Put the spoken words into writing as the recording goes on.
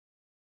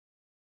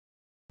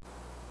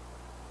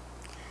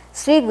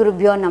Sri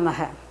Gurubhyo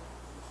Namaha.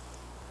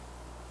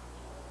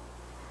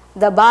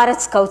 The Bharat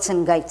Scouts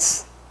and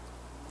Guides.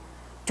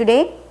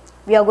 Today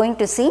we are going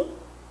to see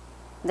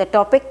the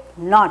topic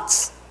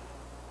knots.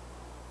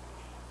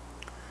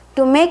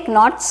 To make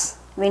knots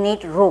we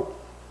need rope.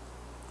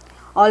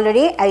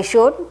 Already I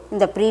showed in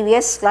the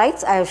previous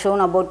slides, I have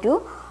shown about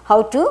you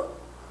how to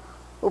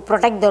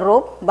protect the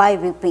rope by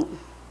whipping.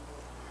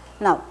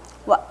 Now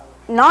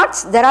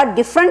knots, there are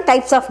different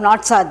types of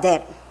knots are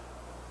there.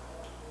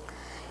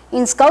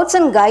 In Scouts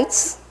and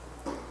Guides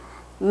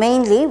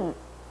mainly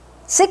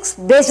 6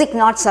 basic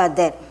knots are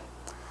there.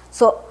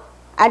 So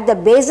at the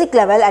basic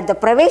level, at the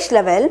Pravesh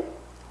level,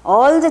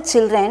 all the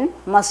children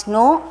must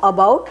know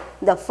about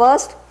the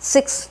first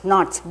 6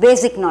 knots,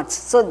 basic knots.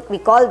 So we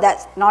call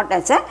that knot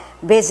as a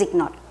basic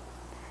knot.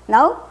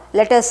 Now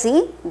let us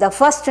see the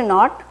first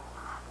knot,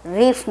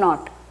 reef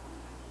knot.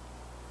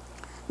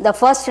 The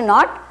first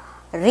knot,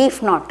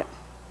 reef knot.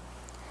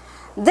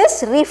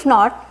 This reef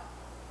knot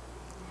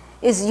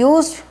is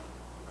used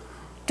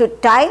to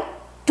tie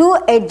 2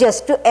 edges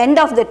to end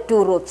of the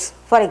 2 ropes.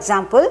 For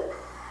example,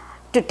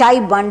 to tie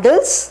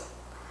bundles,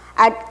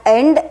 at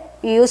end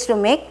you used to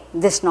make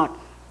this knot.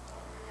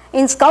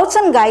 In Scouts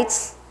and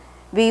Guides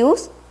we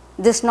use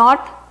this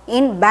knot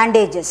in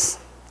bandages.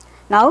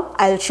 Now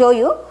I will show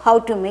you how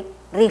to make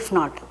reef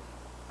knot.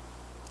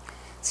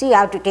 See, you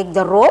have to take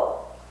the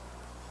rope,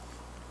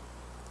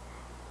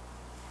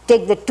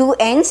 take the 2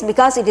 ends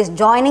because it is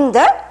joining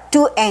the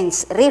 2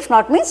 ends. Reef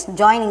knot means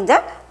joining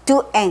the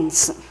 2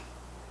 ends.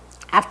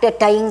 After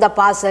tying the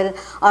parcel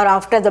or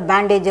after the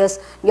bandages,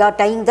 you are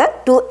tying the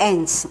 2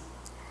 ends.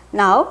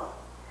 Now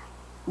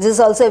this is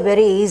also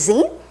very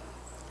easy.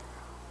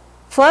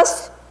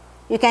 First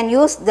you can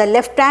use the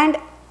left hand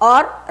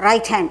or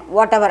right hand,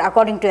 whatever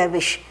according to your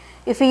wish.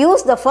 If you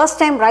use the first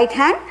time right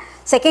hand,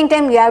 second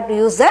time you have to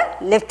use the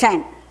left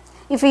hand.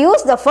 If you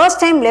use the first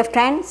time left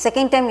hand,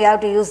 second time you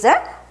have to use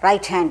the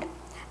right hand.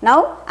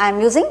 Now I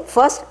am using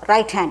first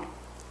right hand.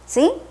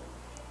 See,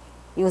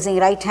 using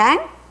right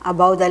hand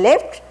above the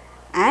left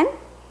and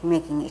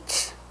making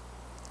it.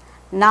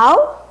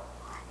 Now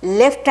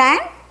left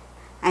hand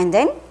and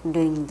then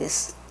doing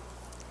this.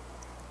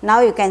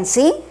 Now you can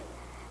see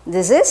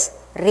this is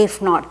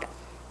reef knot.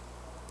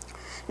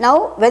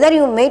 Now whether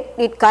you made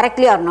it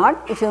correctly or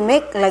not, if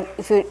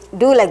you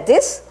do like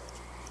this,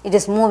 it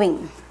is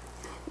moving.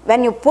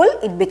 When you pull,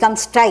 it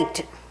becomes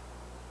tight.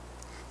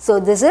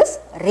 So this is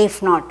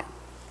reef knot.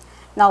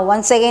 Now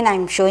once again I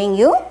am showing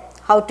you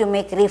how to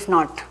make reef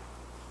knot.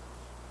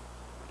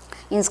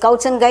 In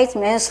Scouts and Guides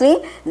mostly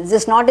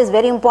this knot is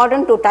very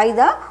important to tie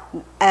the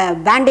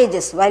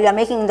bandages. While we are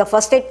making the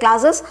first aid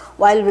classes,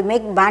 while we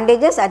make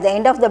bandages, at the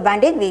end of the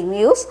bandage we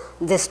use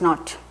this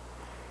knot.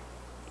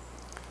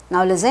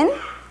 Now listen,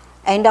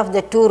 end of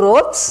the 2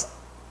 ropes.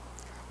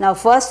 Now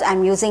first I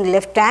am using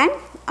left hand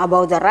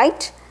above the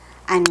right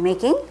and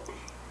making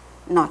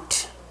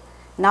knot.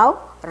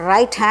 Now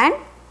right hand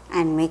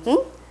and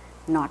making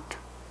knot.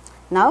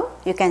 Now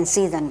you can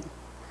see then.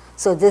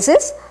 So this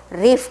is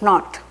reef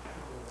knot,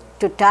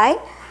 to tie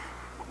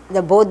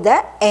both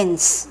the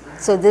ends.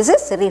 So this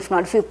is reef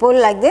knot. If you pull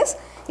like this,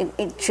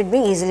 it should be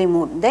easily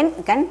moved. Then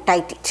you can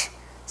tight it.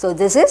 So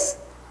this is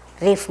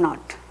reef knot.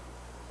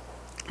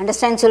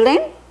 Understand,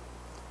 children?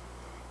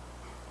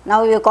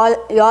 Now you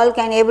all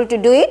can able to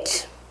do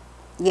it?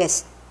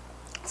 Yes.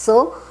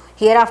 So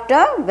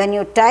hereafter when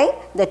you tie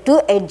the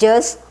 2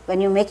 edges,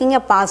 when you are making a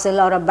parcel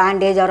or a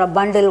bandage or a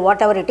bundle,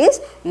 whatever it is,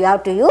 you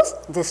have to use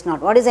this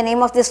knot. What is the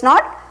name of this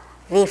knot?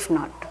 Reef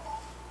knot.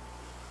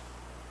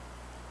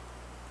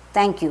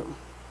 Thank you.